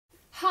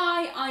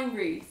Hi, I'm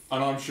Ruth.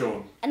 And I'm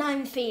Sean. And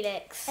I'm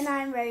Felix. And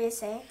I'm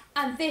Rosie.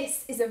 And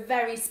this is a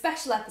very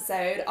special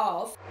episode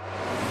of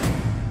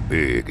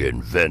Big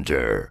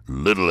Inventor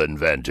Little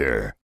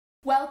Inventor.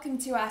 Welcome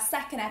to our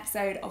second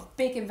episode of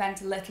Big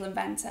Inventor Little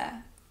Inventor.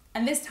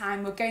 And this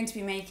time we're going to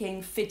be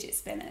making fidget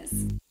spinners.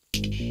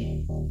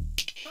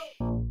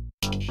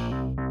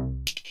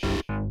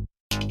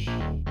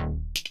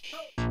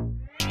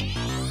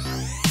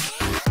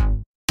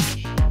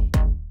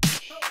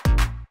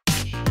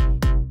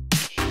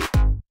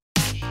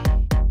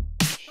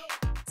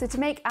 So to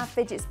make our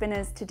fidget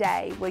spinners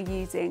today, we're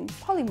using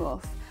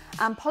Polymorph.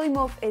 And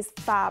Polymorph is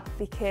fab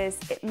because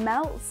it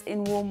melts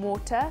in warm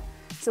water.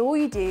 So all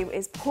you do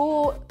is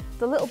pour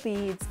the little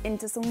beads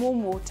into some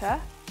warm water,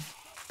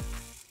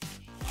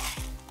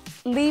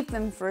 leave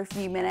them for a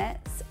few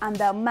minutes and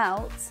they'll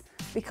melt,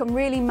 become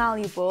really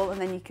malleable,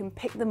 and then you can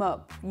pick them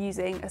up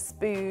using a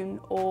spoon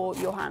or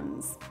your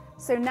hands.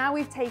 So now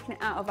we've taken it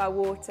out of our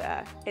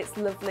water, it's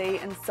lovely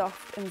and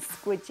soft and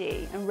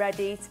squidgy and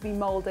ready to be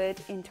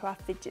moulded into our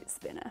fidget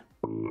spinner.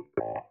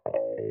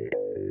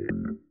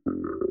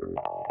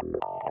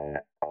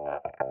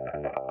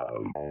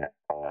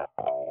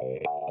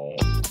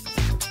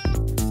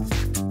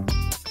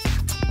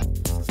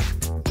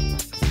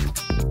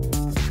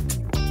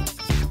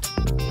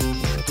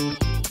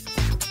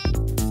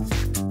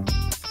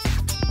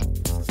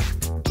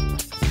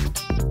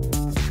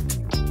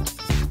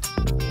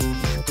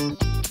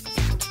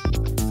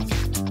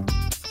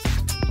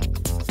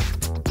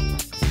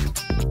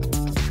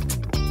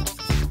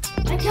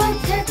 I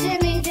can't touch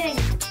anything.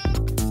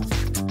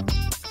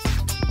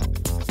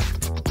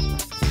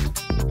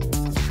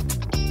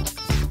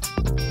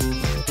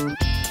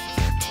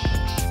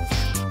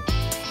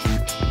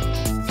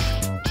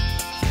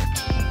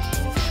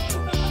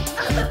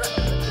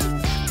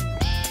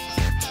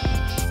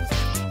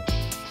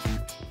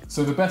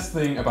 So the best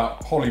thing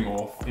about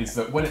Polymorph is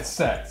that when it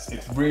sets,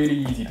 it's really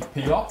easy to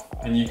peel off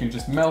and you can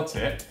just melt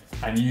it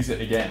and use it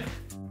again.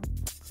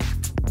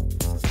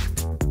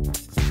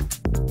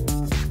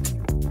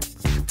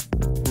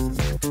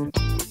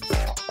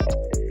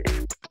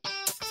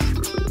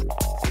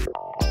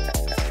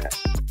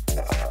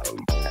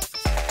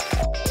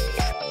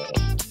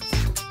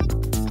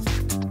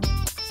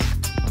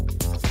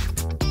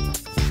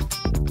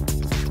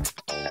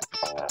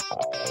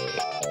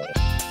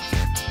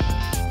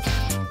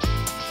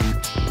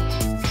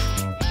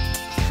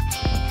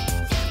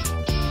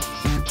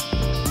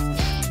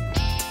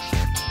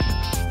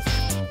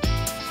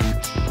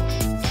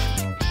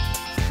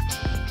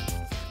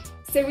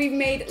 So we've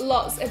made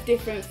lots of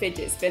different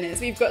fidget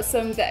spinners. We've got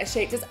some that are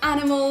shaped as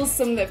animals,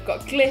 some that have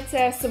got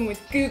glitter, some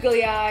with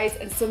googly eyes,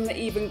 and some that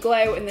even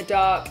glow in the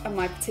dark, and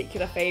my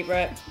particular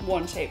favourite,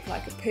 one shaped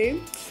like a poo.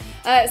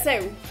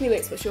 So,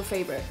 Felix, what's your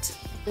favourite?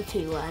 The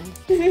poo one.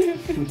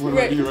 What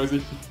about you,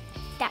 Rosie?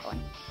 That one.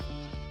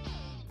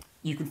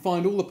 You can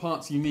find all the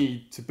parts you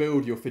need to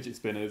build your fidget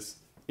spinners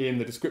in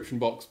the description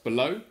box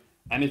below.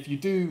 And if you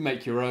do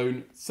make your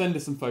own, send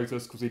us some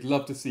photos because we'd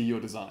love to see your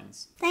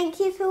designs. Thank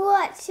you for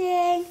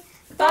watching.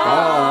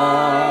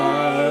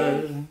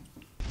 Bye!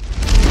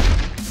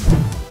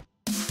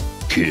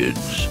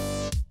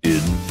 Kids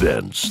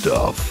invent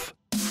stuff.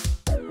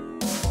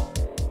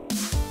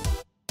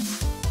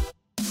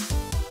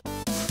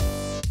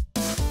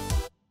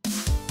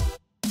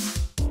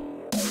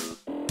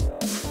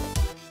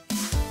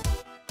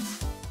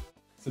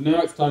 So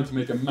now it's time to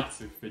make a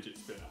massive fidget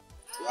spinner.